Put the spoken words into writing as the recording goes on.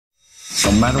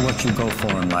No matter what you go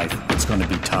for in life, it's going to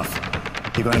be tough.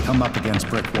 You're going to come up against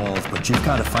brick walls, but you've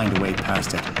got to find a way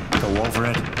past it. Go over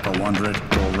it, go under it,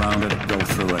 go around it, go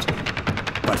through it.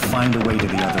 But find a way to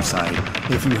the other side.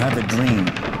 If you have a dream,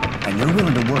 and you're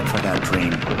willing to work for that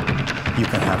dream, you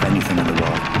can have anything in the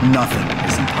world. Nothing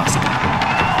is impossible.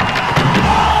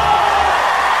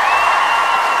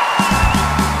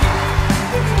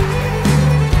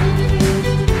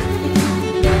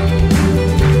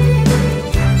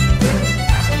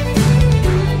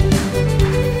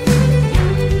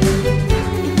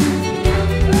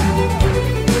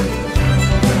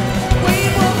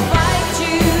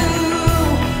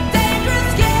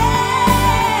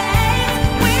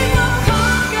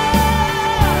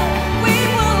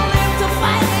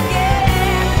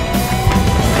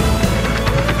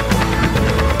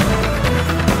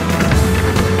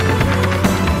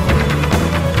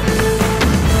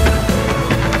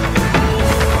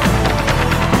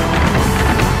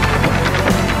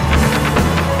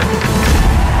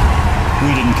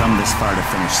 This far to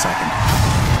finish second.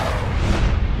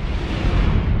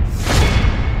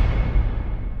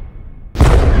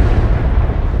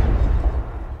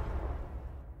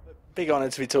 Big honour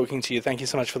to be talking to you. Thank you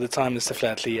so much for the time, Mr.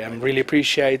 Flatley. Really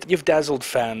appreciate it. You've dazzled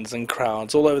fans and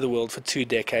crowds all over the world for 2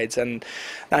 decades, and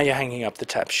now you're hanging up the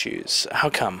tap shoes.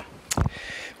 How come?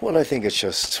 Well, I think it's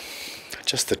just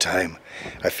the time.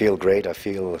 I feel great, I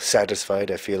feel satisfied,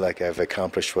 I feel like I've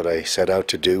accomplished what I set out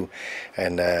to do,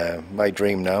 and my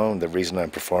dream now, and the reason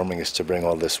I'm performing, is to bring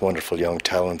all this wonderful young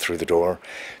talent through the door.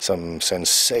 Some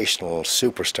sensational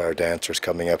superstar dancers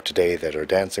coming up today that are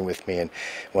dancing with me, and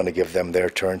want to give them their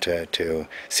turn to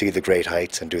see the great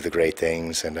heights and do the great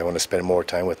things, and I want to spend more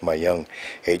time with my young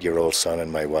 8-year-old son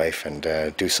and my wife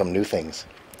and do some new things.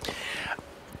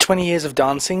 20 years of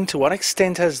dancing, to what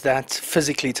extent has that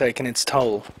physically taken its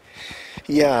toll?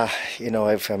 Yeah, you know,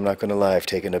 I'm not going to lie, I've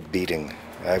taken a beating.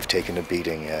 I've taken a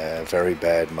beating very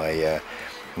bad. My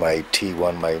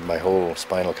T1, my whole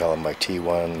spinal column, my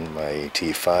T1, my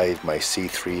T5, my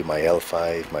C3, my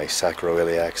L5, my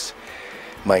sacroiliacs,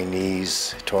 my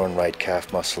knees, torn right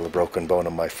calf muscle, a broken bone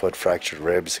in my foot, fractured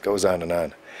ribs, it goes on and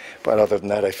on. But other than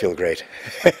that, I feel great.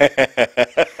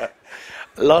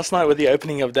 Last night with the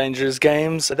opening of Dangerous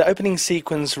Games, the opening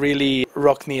sequence really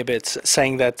rocked me a bit,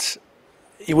 saying that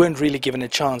you weren't really given a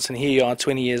chance, and here you are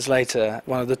 20 years later,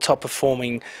 one of the top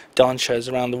performing dance shows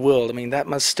around the world. I mean, that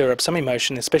must stir up some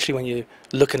emotion, especially when you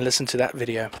look and listen to that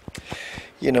video.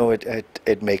 You know,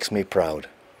 it makes me proud.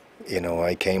 You know,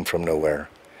 I came from nowhere,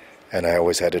 and I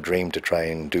always had a dream to try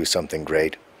and do something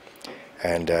great.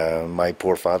 And my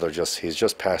poor father, he's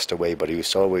just passed away, but he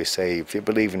used to always say, if you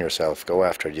believe in yourself, go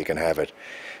after it, you can have it.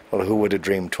 Well, who would have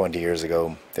dreamed 20 years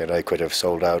ago that I could have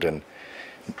sold out in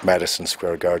Madison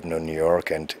Square Garden in New York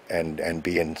and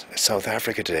be in South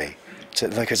Africa today?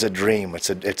 It's a dream. It's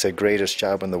the greatest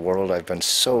job in the world. I've been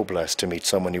so blessed to meet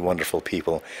so many wonderful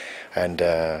people, and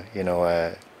you know,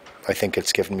 I think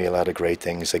it's given me a lot of great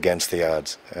things against the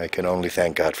odds. I can only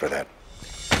thank God for that.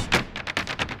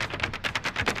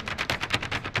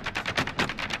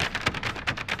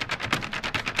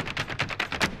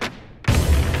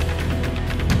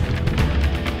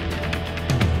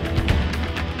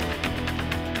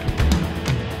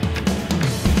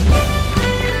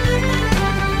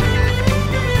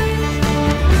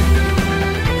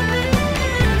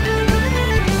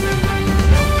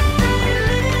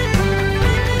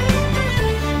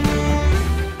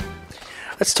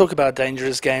 Let's talk about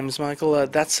Dangerous Games, Michael.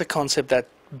 That's a concept that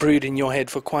brewed in your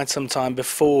head for quite some time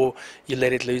before you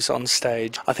let it loose on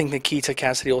stage. I think Nikita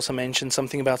Cassidy also mentioned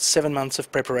something about 7 months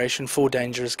of preparation for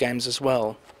Dangerous Games as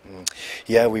well.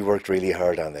 Yeah, we worked really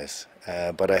hard on this,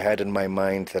 but I had in my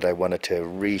mind that I wanted to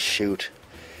reshoot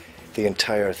the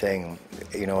entire thing.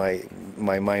 You know,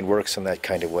 my mind works in that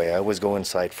kind of way. I always go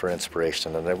inside for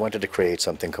inspiration, and I wanted to create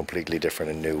something completely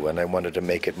different and new, and I wanted to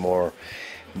make it more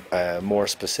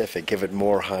specific, give it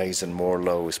more highs and more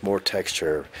lows, more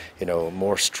texture, you know,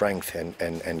 more strength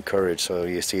and courage. So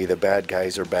you see the bad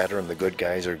guys are better and the good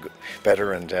guys are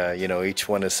better, and you know, each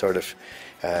one is sort of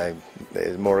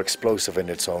more explosive in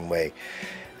its own way.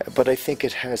 But I think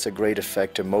it has a great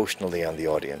effect emotionally on the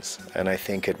audience, and I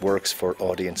think it works for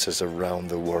audiences around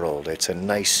the world. It's a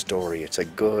nice story. It's a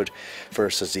good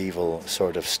versus evil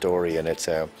sort of story, and it's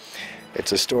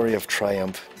a story of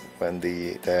triumph. When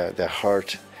the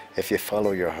heart, if you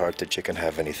follow your heart, that you can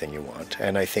have anything you want.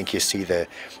 And I think you see the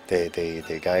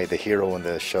guy, the hero in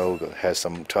the show, has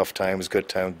some tough times, good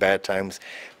times, bad times,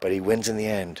 but he wins in the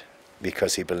end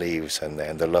because he believes, and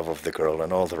the love of the girl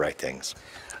and all the right things.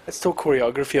 Let's talk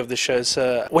choreography of the show.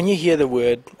 So when you hear the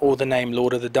word or the name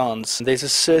Lord of the Dance, there's a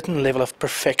certain level of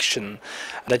perfection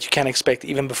that you can expect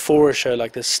even before a show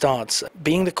like this starts.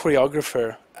 Being the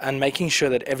choreographer and making sure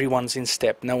that everyone's in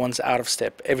step, no one's out of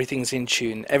step, everything's in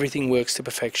tune, everything works to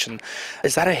perfection,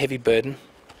 is that a heavy burden?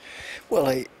 Well,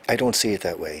 I don't see it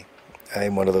that way.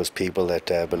 I'm one of those people that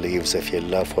believes if you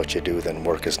love what you do, then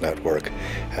work is not work.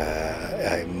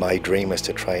 My dream is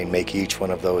to try and make each one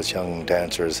of those young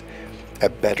dancers a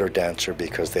better dancer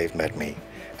because they've met me.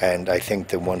 And I think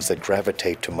the ones that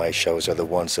gravitate to my shows are the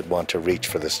ones that want to reach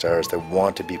for the stars, that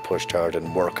want to be pushed hard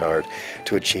and work hard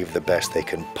to achieve the best they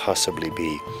can possibly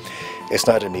be. It's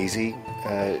not an easy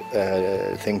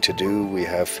thing to do. We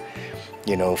have,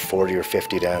 40 or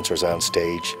 50 dancers on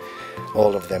stage,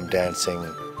 all of them dancing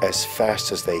as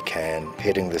fast as they can,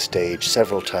 hitting the stage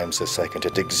several times a second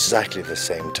at exactly the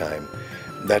same time.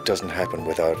 That doesn't happen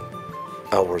without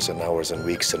hours and hours and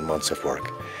weeks and months of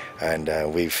work. And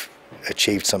we've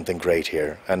achieved something great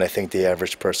here. And I think the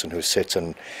average person who sits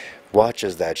and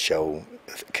watches that show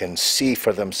can see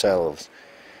for themselves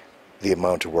the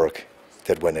amount of work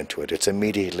that went into it. It's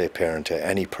immediately apparent to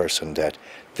any person that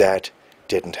that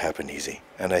didn't happen easy.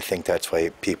 And I think that's why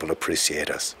people appreciate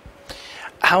us.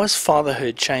 How has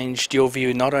fatherhood changed your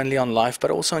view not only on life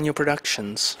but also on your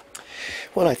productions?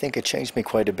 Well, I think it changed me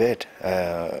quite a bit,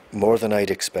 more than I'd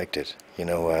expected.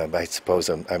 I suppose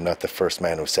I'm not the first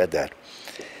man who said that.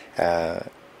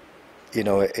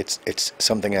 It's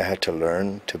something I had to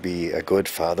learn to be a good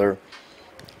father,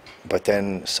 but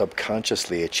then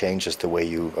subconsciously it changes the way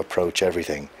you approach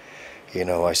everything.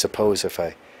 I suppose if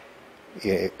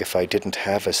I didn't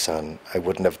have a son, I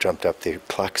wouldn't have dreamt up the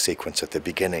clock sequence at the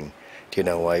beginning.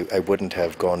 I wouldn't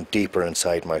have gone deeper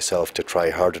inside myself to try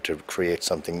harder to create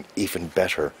something even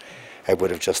better. I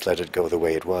would have just let it go the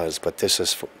way it was. But this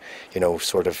has,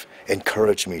 sort of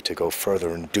encouraged me to go further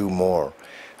and do more.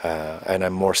 And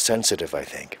I'm more sensitive, I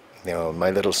think.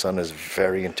 My little son is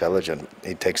very intelligent.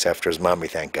 He takes after his mommy,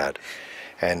 thank God.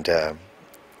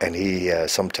 And he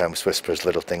sometimes whispers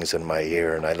little things in my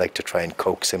ear, and I like to try and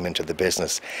coax him into the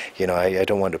business. I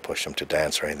don't want to push him to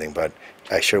dance or anything, but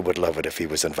I sure would love it if he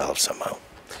was involved somehow.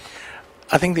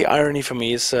 I think the irony for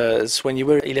me is when you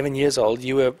were 11 years old,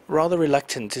 you were rather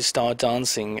reluctant to start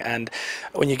dancing, and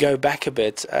when you go back a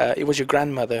bit, it was your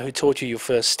grandmother who taught you your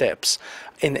first steps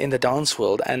in the dance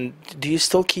world. And do you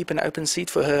still keep an open seat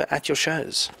for her at your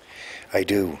shows? I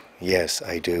do, yes,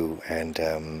 I do,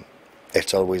 and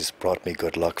it's always brought me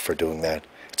good luck for doing that.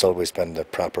 It's always been the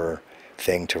proper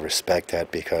thing to respect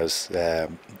that, because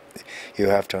you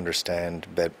have to understand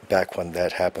that back when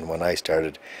that happened, when I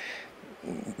started,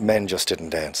 men just didn't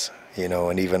dance,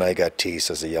 and even I got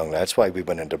teased as a young lad. That's why we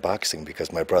went into boxing,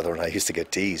 because my brother and I used to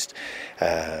get teased.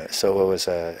 So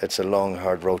it's a long,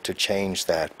 hard road to change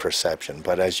that perception.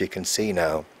 But as you can see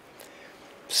now,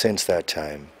 since that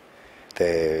time,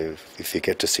 if you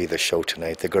get to see the show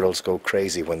tonight, the girls go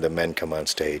crazy when the men come on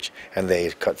stage, and they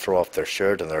throw off their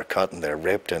shirt, and they're cut, and they're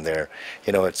ripped, and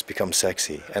it's become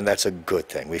sexy, and that's a good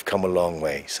thing. We've come a long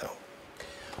way. So,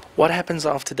 what happens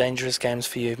after Dangerous Games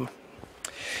for you?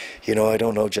 I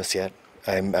don't know just yet.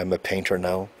 I'm a painter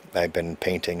now. I've been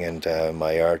painting, and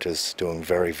my art is doing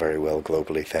very, very well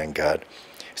globally, thank God.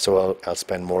 So I'll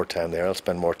spend more time there. I'll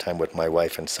spend more time with my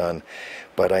wife and son.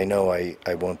 But I know I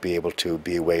won't be able to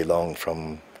be away long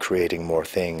from creating more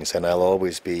things. And I'll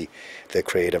always be the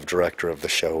creative director of the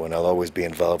show, and I'll always be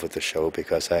involved with the show,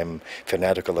 because I'm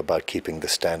fanatical about keeping the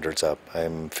standards up.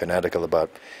 I'm fanatical about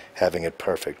having it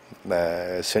perfect.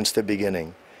 Since the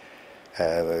beginning,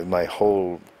 my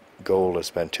whole goal has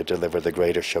been to deliver the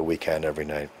greatest show we can every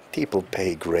night. People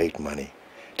pay great money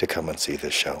to come and see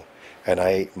this show. And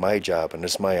my job, and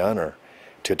it's my honor,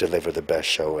 to deliver the best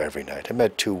show every night. I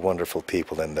met two wonderful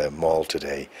people in the mall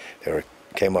today. They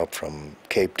came up from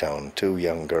Cape Town, two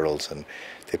young girls, and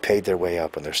they paid their way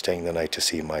up, and they're staying the night to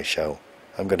see my show.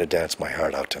 I'm going to dance my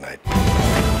heart out tonight.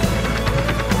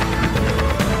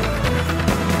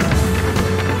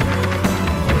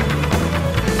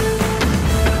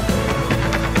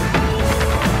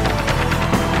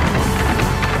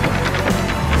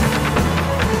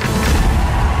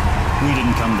 We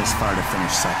didn't come this far to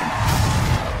finish second.